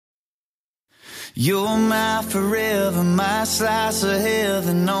You're my forever, my slice of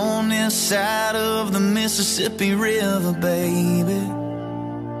heaven on this side of the Mississippi River, baby.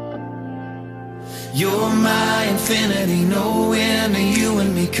 You're my infinity, no end to you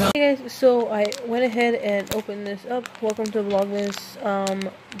and me. Hey guys, so I went ahead and opened this up. Welcome to vlogmas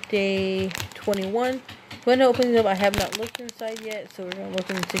day 21. When I open it up, I have not looked inside yet, so we're gonna look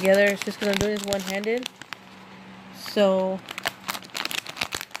in it together. It's just because I'm doing this one-handed, so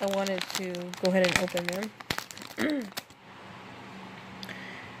I wanted to go ahead and open them.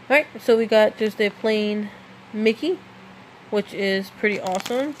 Alright, so we got just a plain Mickey, which is pretty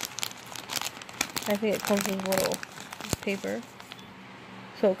awesome. I think it comes with a little paper.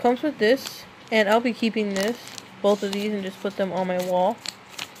 So it comes with this, and I'll be keeping both of these, and just put them on my wall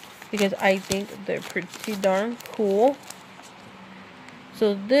because I think they're pretty darn cool.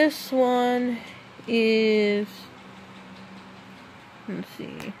 So this one is, let's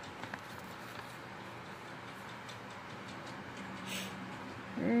see,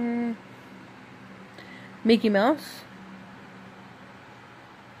 Mickey Mouse.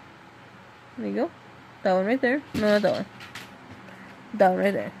 There you go. That one right there. No, not that one. That one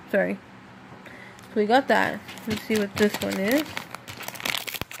right there. Sorry. So we got that. Let's see what this one is.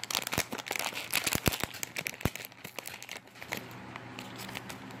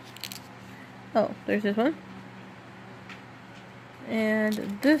 Oh, there's this one.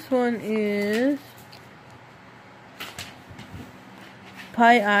 And this one is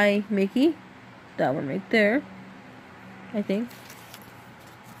Pie Eye Mickey. That one right there, I think.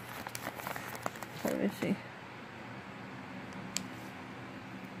 Let me see.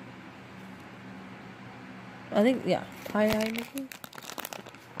 I think, yeah, Pie Eye Mickey.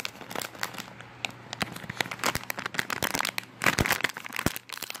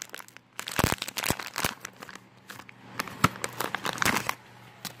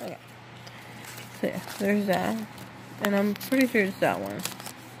 Okay. So yeah, there's that. And I'm pretty sure it's that one.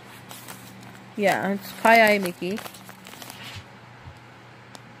 Yeah, it's Pie Eye Mickey.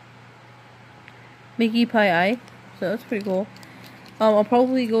 Mickey Pie Eye. So that's pretty cool. I'll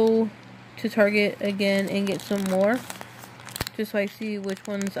probably go to Target again and get some more, just so I see which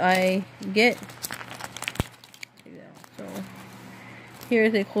ones I get. So here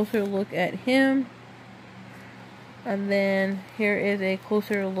is a closer look at him, and then here is a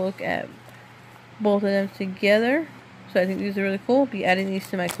closer look at both of them together. So I think these are really cool. I'll be adding these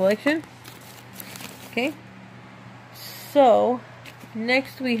to my collection. Okay, so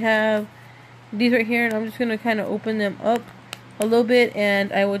next we have these right here, and I'm just gonna kind of open them up a little bit,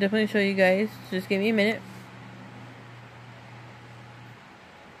 and I will definitely show you guys. Just give me a minute.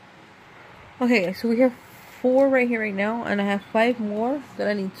 Okay, so we have 4 right here right now, and I have 5 more that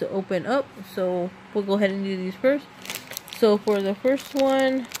I need to open up, so we'll go ahead and do these first. So for the first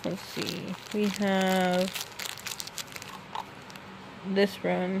one, let's see, we have this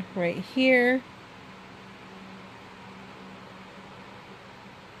one right here.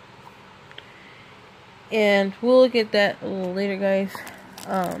 And we'll look at that a little later, guys.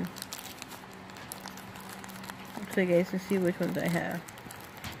 So you guys can see which ones I have.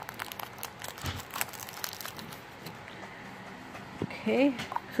 Okay,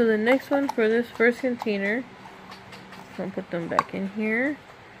 so the next one for this first container, I'll put them back in here,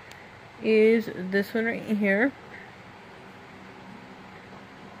 is this one right here.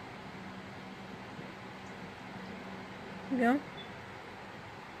 There we go.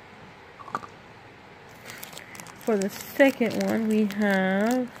 For the second one, we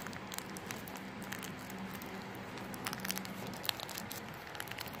have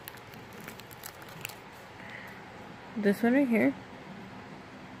this one right here.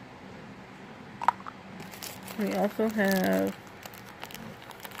 We also have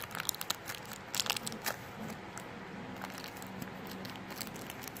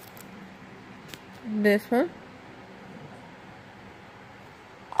this one.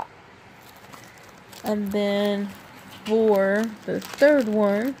 And then for the third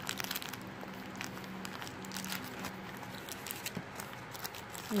one,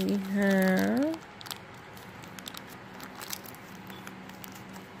 we have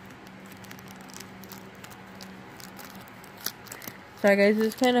sorry guys,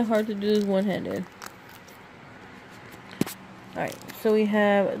 it's kind of hard to do this one-handed. Alright, so we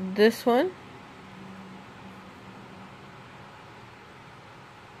have this one.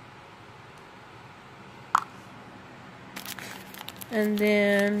 And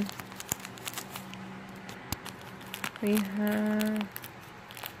then we have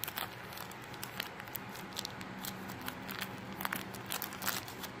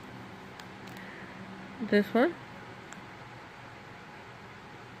this one.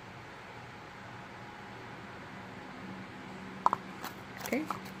 Okay.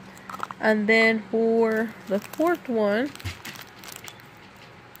 And then for the fourth one,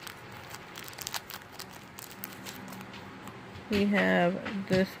 we have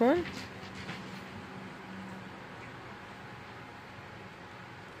this one.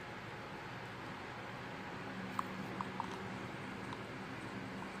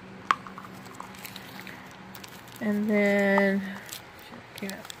 And then, okay.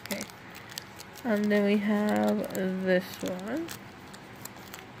 And then we have this one.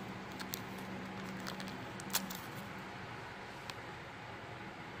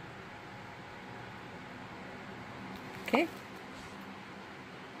 Okay.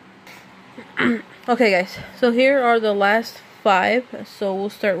 Okay, guys. So here are the last 5. So we'll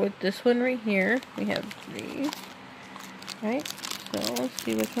start with this one right here. We have these. Right. So let's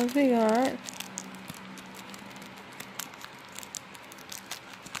see which ones we got.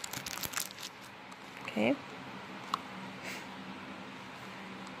 Okay.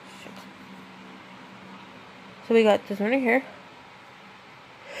 So we got this one right here.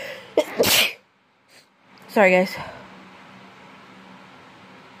 Sorry, guys.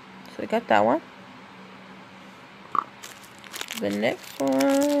 So we got that one. The next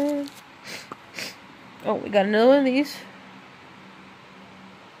one. Oh, we got another one of these.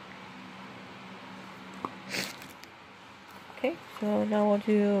 Okay, so now we'll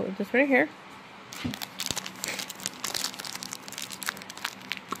do this right here.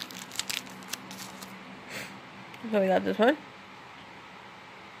 So we got this one.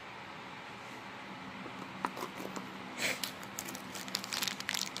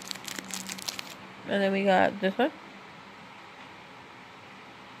 And then we got this one.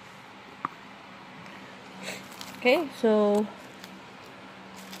 Okay, so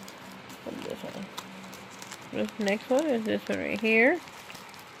this one. This next one is this one right here.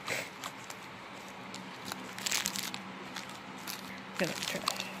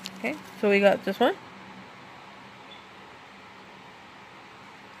 Okay, so we got this one.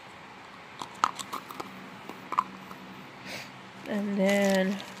 And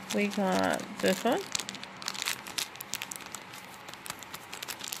then we got this one.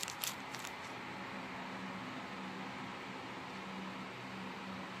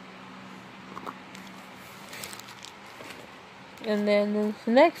 And then this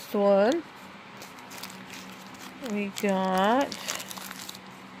next one, we got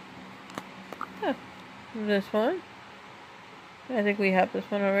this one. I think we have this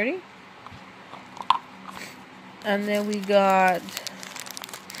one already. And then we got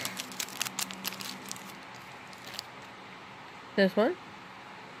this one.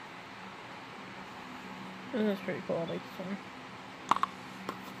 This is pretty cool. I like this one.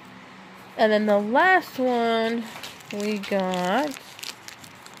 And then the last one, we got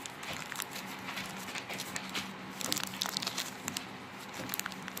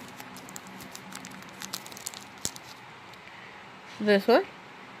this one.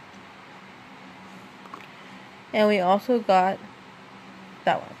 And we also got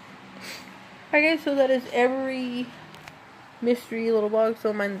that one. Alright, guys, so that is every mystery little box.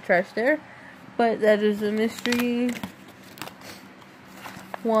 Don't mind the trash there. But that is the mystery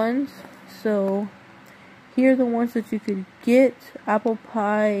ones. So here are the ones that you could get. Apple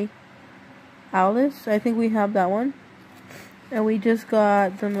Pie Alice. I think we have that one. And we just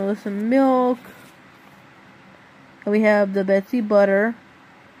got the Melissa Milk. And we have the Betsy Butter.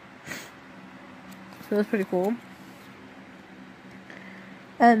 So that's pretty cool.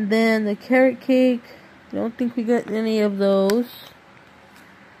 And then the Carrot Cake. I don't think we got any of those.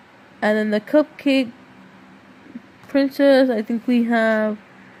 And then the Cupcake Princess. I think we have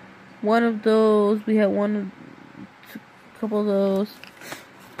one of those. We have a couple of those.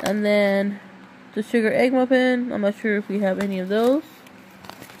 And then the Sugar Egg Muffin. I'm not sure if we have any of those.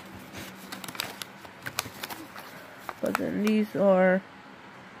 But then these are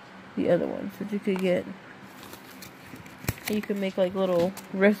the other ones that you could get. You could make like little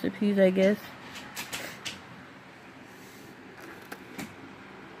recipes, I guess.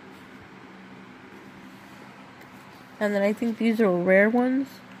 And then I think these are rare ones.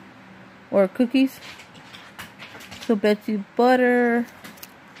 Or cookies. So Betsy Butter.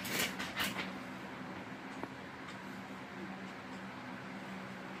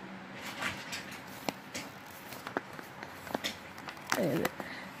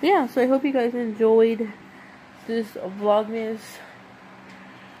 Yeah, so I hope you guys enjoyed this vlogmas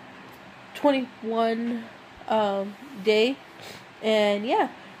 21 day. And yeah,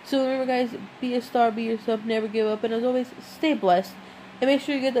 so remember guys, be a star, be yourself, never give up, and as always, stay blessed. And make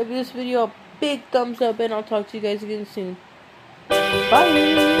sure you give this video a big thumbs up, and I'll talk to you guys again soon.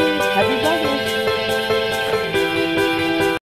 Bye!